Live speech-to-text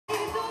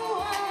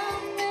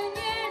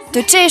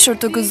Të qeshur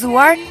të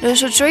gëzuar, në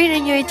shoqërinë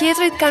e njëri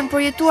tjetrit kanë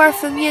përjetuar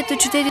fëmijët të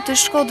qytetit të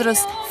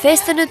Shkodrës,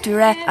 festën e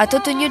tyre, ato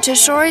të një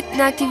qershorit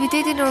në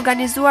aktivitetin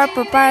organizuar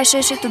përpara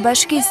sheshit të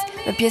bashkisë,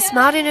 me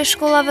pjesëmarrjen e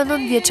shkollave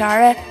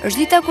nëntëvjeçare.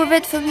 Është dita kur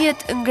vetë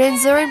fëmijët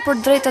ngrenë zërin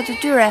për drejtat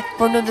e tyre,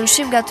 por në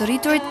ndryshim nga të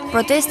rriturit,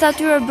 protesta e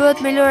tyre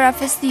bëhet me lojra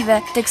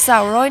festive,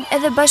 teksa urojnë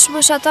edhe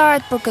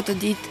bashkëmoshatarët për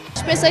këtë ditë.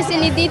 Shpresoj se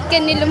një ditë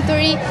kenë një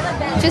lumturi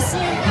që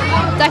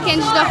ta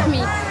kenë çdo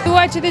fëmijë.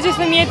 Dua që të gjithë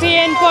fëmijët të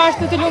jenë po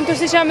ashtu të lumtur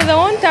siç jam edhe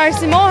unë, të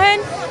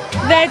arsimohen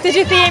dhe të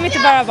gjithë jemi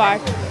të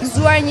barabartë.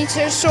 Gëzuar një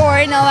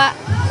qershorin edhe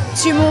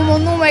që mu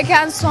mundu me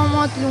kanë sa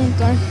më të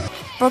lumtur.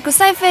 Por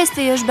kësaj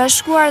feste i është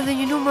bashkuar dhe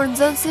një numër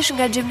nxënësish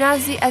nga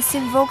gjimnazi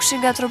Asim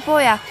Vokshi nga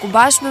Tropoja, ku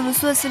bashkë me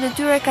mësuesin e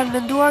tyre kanë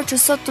menduar që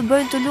sot të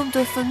bëjnë të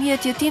lumtur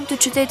fëmijët jetim të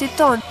qytetit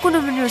tonë, ku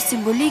në mënyrë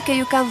simbolike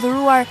ju kanë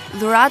dhuruar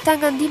dhurata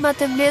nga ndihmat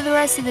e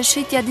mbledhura si dhe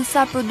shitja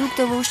disa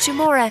produkteve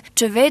ushqimore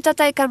që vetë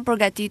ata i kanë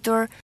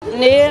përgatitur.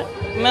 Ne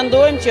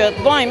mendojmë që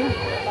të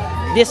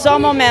bëjmë disa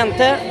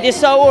momente,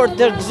 disa orë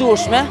të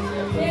gëzueshme,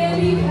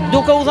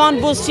 duke u dhënë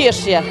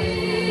buzëqeshje,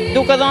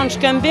 duke dhënë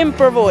shkëmbim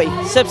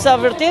përvojë, sepse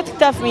vërtet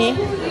këta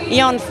fëmijë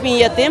janë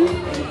fëmijë jetim,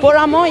 por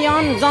ama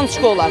janë nxënës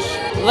shkollash.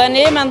 Dhe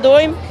ne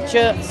mendojmë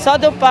që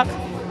sadopak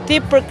ti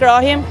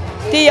përkrahim,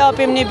 ti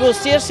japim një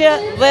buzëqeshje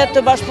dhe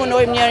të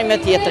bashkëpunojmë njëri me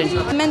tjetrin.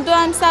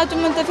 Mendojmë se ato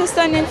mund të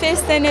festojnë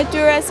festën e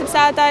tyre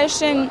sepse ata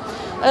ishin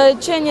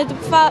qenie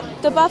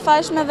të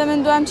pafashme dhe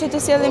mendojmë që të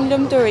sjellim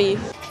lumturi.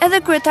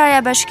 Edhe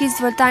kryetarja e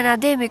bashkisë Voltana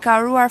Ademi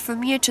ka uruar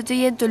fëmijët që të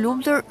jenë të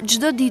lumtur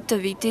çdo ditë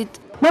të vitit.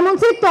 Me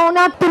mundësit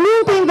tona të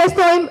mund të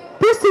investojmë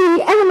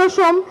përsëri edhe më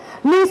shumë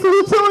në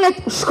institucionet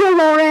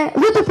shkollore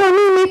dhe të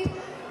formimit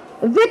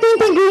dhe të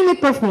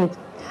integrimit për fëmijët.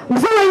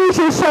 Gëzojmë një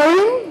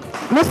qershorin,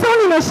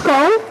 mësoni në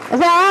shkollë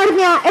dhe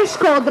ardhmja e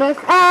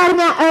Shkodrës,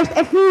 ardhmja është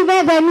e fëmijëve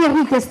dhe e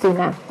mirëritjes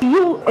tyre.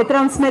 Ju e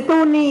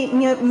transmetoni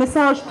një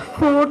mesazh të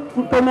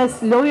fortë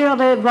përmes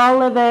lojrave,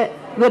 valleve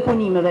dhe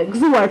punimeve.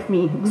 Gëzuar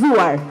fëmijë,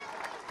 gëzuar.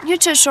 Një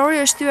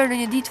qershori është thyer në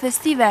një ditë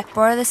festive,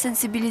 por edhe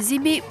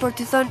sensibilizimi për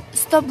t'i thënë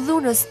stop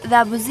dhunës dhe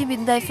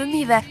abuzimit ndaj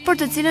fëmijëve,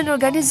 për të cilën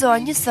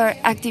organizohen një sër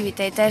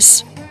aktivitetesh.